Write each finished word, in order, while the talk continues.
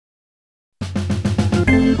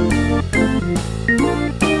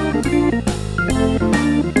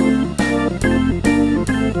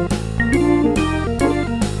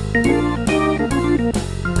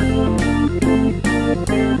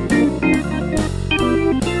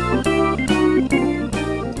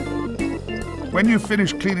when you've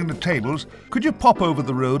finished cleaning the tables, could you pop over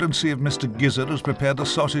the road and see if Mr. Gizzard has prepared the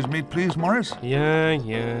sausage meat, please, Morris? Yeah,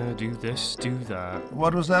 do this, do that.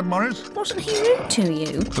 What was that, Morris? Wasn't he rude to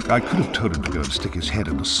you? Look, I could have told him to go and stick his head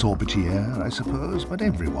in the sorbety air, I suppose, but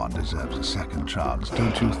everyone deserves a second chance,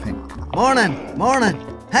 don't you think?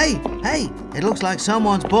 Morning. Hey, it looks like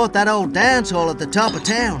someone's bought that old dance hall at the top of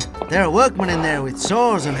town. There are workmen in there with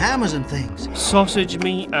saws and hammers and things. Sausage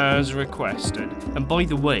meat as requested. And by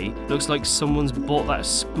the way, looks like someone's bought that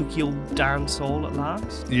spooky old dance hall at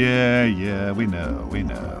last. Yeah, we know.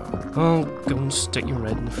 Oh, go and stick your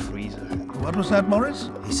head in the freezer. What was that, Morris?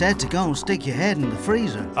 He said to go and stick your head in the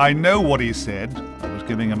freezer. I know what he said. I was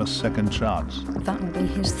giving him a second chance. That'll be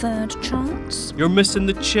his third chance. You're missing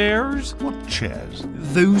the chairs? What chairs?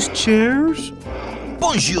 Those chairs?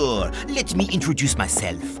 Bonjour, let me introduce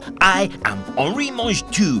myself. I am Henri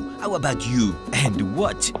Mange-Tout. How about you? And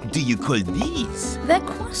what do you call these? They're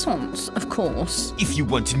croissants, of course. If you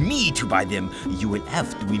want me to buy them, you will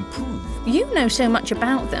have to improve. You know so much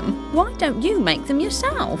about them. Why don't you make them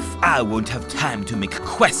yourself? I won't have time to make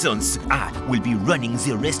croissants. I will be running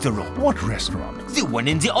the restaurant. What restaurant? The one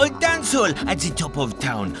in the old dance hall at the top of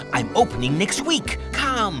town. I'm opening next week.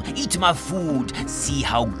 Come, eat my food. See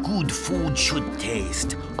how good food should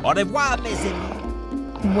taste. Au revoir, mes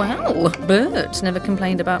amis. Well, Bert's never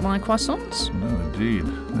complained about my croissants. No, indeed.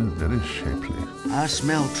 They're very shapely. I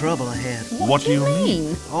smell trouble ahead. What do you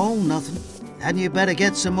mean? Oh, nothing. And you better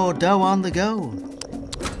get some more dough on the go.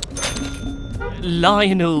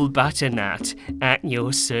 Lionel Butternut at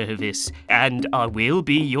your service, and I will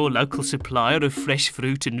be your local supplier of fresh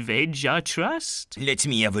fruit and veg, I trust. Let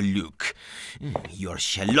me have a look. Your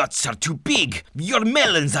shallots are too big. Your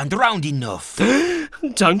melons aren't round enough.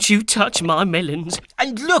 Don't you touch my melons.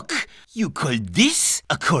 And look, you call this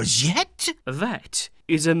a courgette? That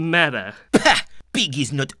is a mirror. Pah! Big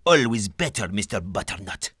is not always better, Mr.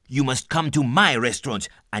 Butternut. You must come to my restaurant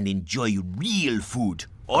and enjoy real food.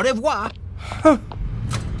 Au revoir.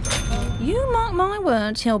 You mark my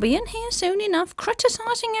words, he'll be in here soon enough,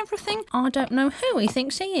 criticising everything. I don't know who he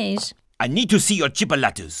thinks he is. I need to see your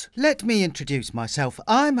chipolatas. Let me introduce myself.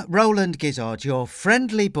 I'm Roland Gizzard, your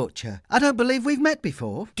friendly butcher. I don't believe we've met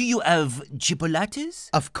before. Do you have chipolatas?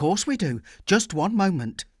 Of course we do. Just one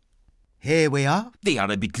moment. Here we are. They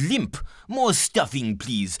are a bit limp. More stuffing,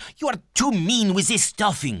 please. You are too mean with this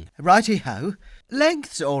stuffing. Righty-ho.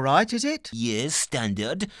 Length's all right, is it? Yes,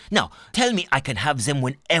 standard. Now, tell me I can have them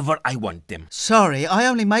whenever I want them. Sorry, I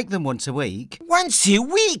only make them once a week. Once a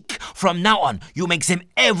week? From now on, you make them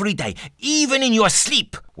every day, even in your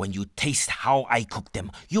sleep. When you taste how I cook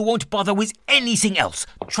them, you won't bother with anything else.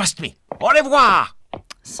 Trust me. Au revoir!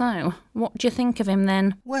 So, what do you think of him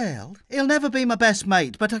then? Well, he'll never be my best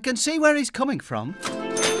mate, but I can see where he's coming from.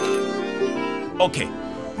 Okay,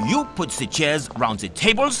 you put the chairs round the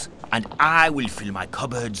tables, and I will fill my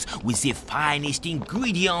cupboards with the finest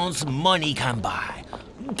ingredients money can buy.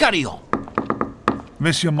 Carry on.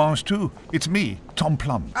 Monsieur Mange-Tout, it's me, Tom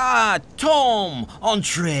Plum. Ah, Tom,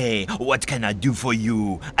 entree. What can I do for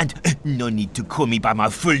you? And no need to call me by my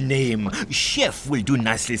full name. Chef will do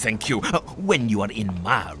nicely, thank you, when you are in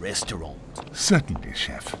my restaurant. Certainly,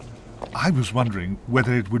 Chef. I was wondering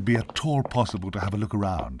whether it would be at all possible to have a look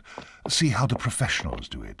around, see how the professionals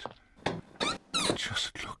do it.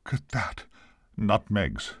 Just look at that.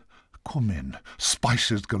 Nutmegs, cumin,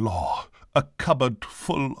 spices galore. A cupboard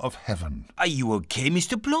full of heaven. Are you okay,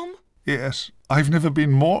 Mr. Plum? Yes, I've never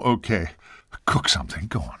been more okay. Cook something,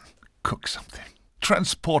 go on. Cook something.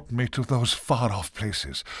 Transport me to those far-off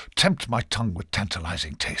places. Tempt my tongue with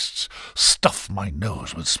tantalizing tastes. Stuff my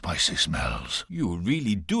nose with spicy smells. You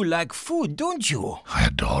really do like food, don't you? I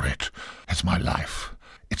adore it. It's my life.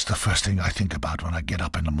 It's the first thing I think about when I get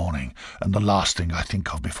up in the morning, and the last thing I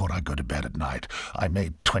think of before I go to bed at night. I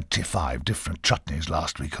made 25 different chutneys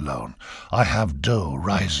last week alone. I have dough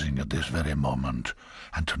rising at this very moment.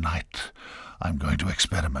 And tonight, I'm going to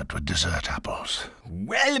experiment with dessert apples.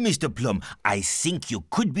 Well, Mr. Plum, I think you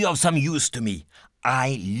could be of some use to me.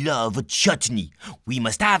 I love chutney. We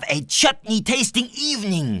must have a chutney tasting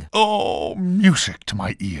evening. Oh, music to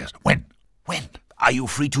my ears. When? Are you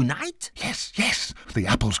free tonight? Yes. The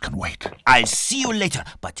apples can wait. I'll see you later,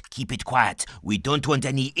 but keep it quiet. We don't want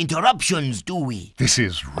any interruptions, do we? This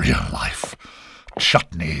is real life.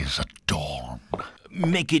 Chutneys at dawn.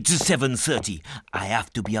 Make it 7:30. I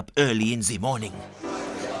have to be up early in the morning.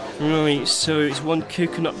 Right, so it's 1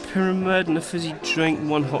 coconut pyramid and a fizzy drink,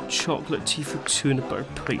 1 hot chocolate, tea for 2 and a butter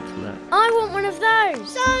platelet. I want one of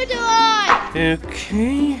those. So do I.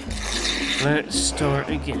 Okay, let's start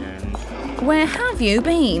again. Where have you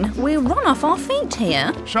been? We're run off our feet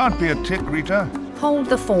here. Shan't be a tick, Rita. Hold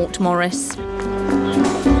the fort, Morris.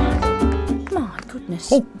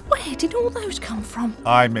 goodness. Oh. Where did all those come from?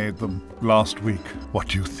 I made them last week. What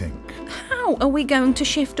do you think? How are we going to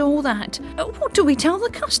shift all that? What do we tell the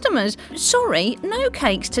customers? Sorry, no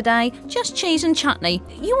cakes today, just cheese and chutney.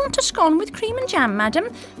 You want a scone with cream and jam,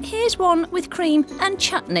 madam? Here's one with cream and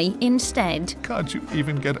chutney instead. Can't you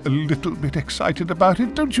even get a little bit excited about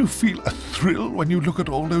it? Don't you feel a thrill when you look at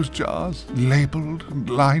all those jars, labelled and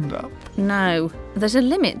lined up? No, there's a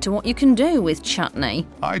limit to what you can do with chutney.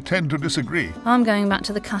 I tend to disagree. I'm going back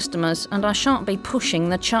to the customers and I shan't be pushing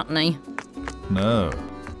the chutney. No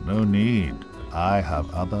need. I have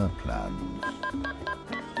other plans.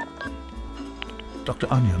 Dr.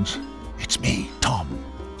 Onions, it's me, Tom.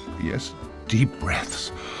 Yes, deep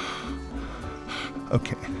breaths.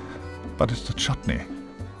 Okay, but it's the chutney.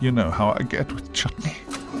 You know how I get with chutney.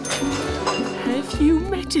 Have you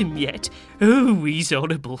met him yet? Oh, he's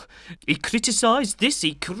horrible. He criticised this,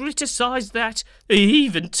 he criticised that. He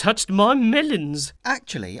even touched my melons.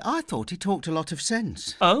 Actually, I thought he talked a lot of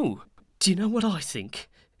sense. Oh, do you know what I think?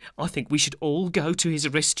 I think we should all go to his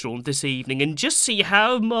restaurant this evening and just see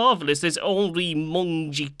how marvellous this Henri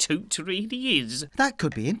Mongitoot really is. That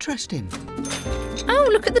could be interesting. Oh,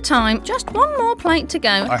 look at the time. Just one more plate to go.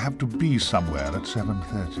 I have to be somewhere at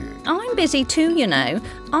 7:30. I'm busy too, you know.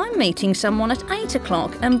 I'm meeting someone at 8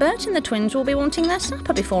 o'clock and Bert and the twins will be wanting their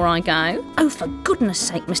supper before I go. Oh, for goodness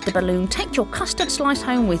sake, Mr. Balloon, take your custard slice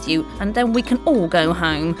home with you and then we can all go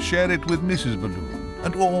home. Share it with Mrs. Balloon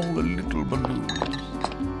and all the little balloons.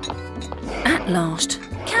 At last.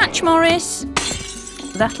 Catch, Morris.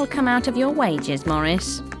 That'll come out of your wages,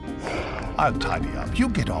 Morris. I'll tidy up. You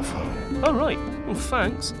get off home. All right, well,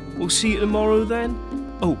 thanks. We'll see you tomorrow then.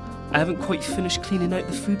 Oh, I haven't quite finished cleaning out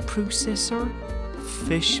the food processor.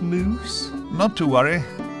 Fish mousse. Not to worry.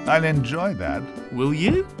 I'll enjoy that. Will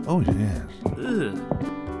you? Oh, yes. Ugh.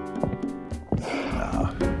 Now,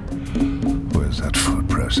 where's that food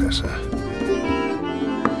processor?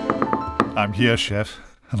 I'm here, Chef,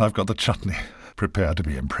 and I've got the chutney. Prepare to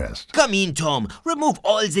be impressed. Come in, Tom. Remove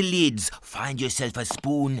all the lids. Find yourself a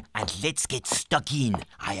spoon and let's get stuck in.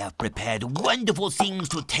 I have prepared wonderful things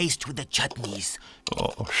to taste with the chutneys.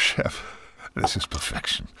 Oh, Chef, this is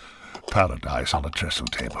perfection. Paradise on a trestle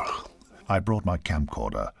table. I brought my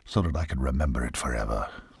camcorder so that I could remember it forever.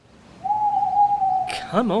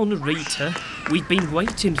 Come on, Rita. We've been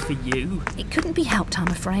waiting for you. It couldn't be helped, I'm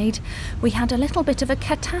afraid. We had a little bit of a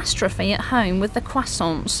catastrophe at home with the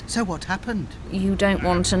croissants. So what happened? You don't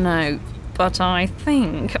want to know, but I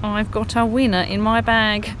think I've got a winner in my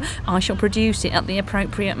bag. I shall produce it at the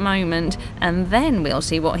appropriate moment, and then we'll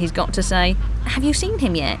see what he's got to say. Have you seen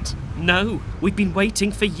him yet? No, we've been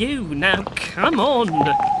waiting for you. Now, come on.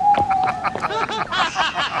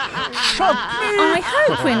 I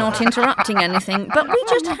hope we're not interrupting anything, but we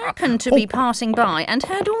just happened to be passing by and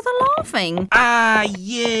heard all the laughing. Ah,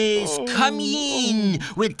 yes. Come in.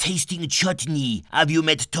 We're tasting chutney. Have you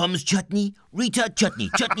met Tom's chutney? Rita, chutney,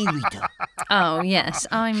 Rita. Oh, yes,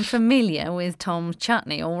 I'm familiar with Tom's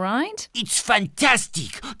chutney, all right? It's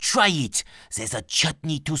fantastic. Try it. There's a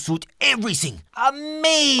chutney to suit everything.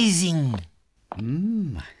 Amazing.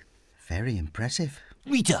 Very impressive.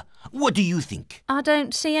 Rita, what do you think? I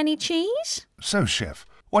don't see any cheese. So, Chef,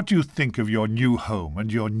 what do you think of your new home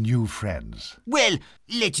and your new friends? Well,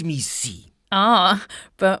 let me see. Ah,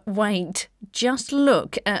 but wait, just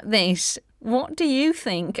look at this. What do you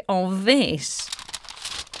think of this?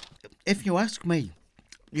 If you ask me,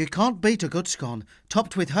 you can't beat a good scone,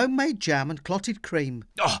 topped with homemade jam and clotted cream.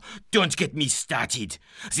 Oh, don't get me started.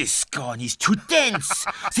 The scone is too dense.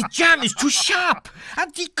 The jam is too sharp.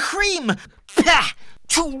 And the cream, pah,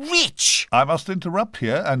 too rich. I must interrupt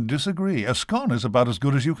here and disagree. A scone is about as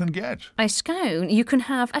good as you can get. A scone you can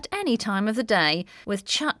have at any time of the day. With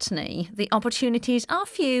chutney, the opportunities are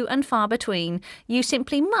few and far between. You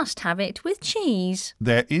simply must have it with cheese.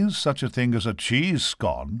 There is such a thing as a cheese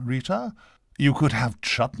scone, Rita. You could have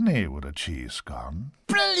chutney with a cheese scone.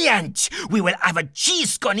 Brilliant! We will have a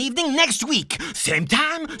cheese scone evening next week. Same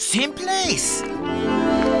time, same place.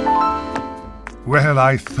 Well,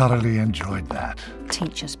 I thoroughly enjoyed that.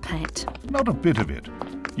 Teacher's pet. Not a bit of it.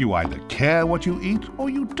 You either care what you eat or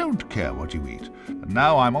you don't care what you eat. And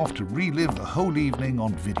now I'm off to relive the whole evening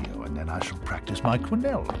on video, and then I shall practice my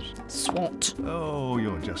quenelles. Swat. Oh,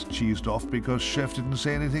 you're just cheesed off because Chef didn't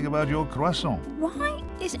say anything about your croissant. Why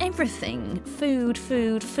is everything food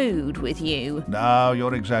with you? Now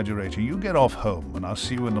you're exaggerating. You get off home, and I'll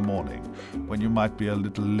see you in the morning, when you might be a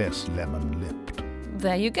little less lemon-lipped.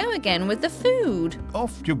 There you go again with the food.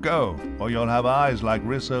 Off you go, or you'll have eyes like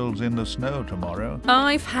rissoles in the snow tomorrow.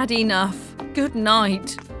 I've had enough. Good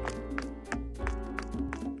night.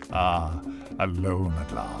 Ah, alone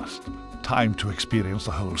at last. Time to experience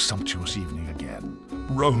the whole sumptuous evening again.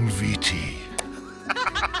 Roll VT.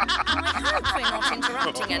 I hope we're not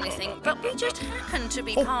interrupting anything, but we just happened to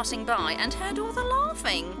be passing by and heard all the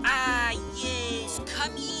laughing. Ah, yes,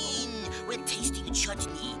 come in. We're tasting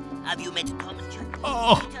chutney. Have you met Thomas Chutney?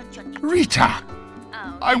 Oh, Rita!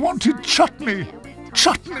 I wanted chutney!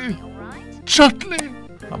 Chutney! Chutney!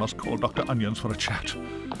 I must call Dr. Onions for a chat,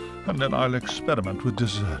 and then I'll experiment with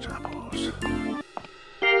dessert apples.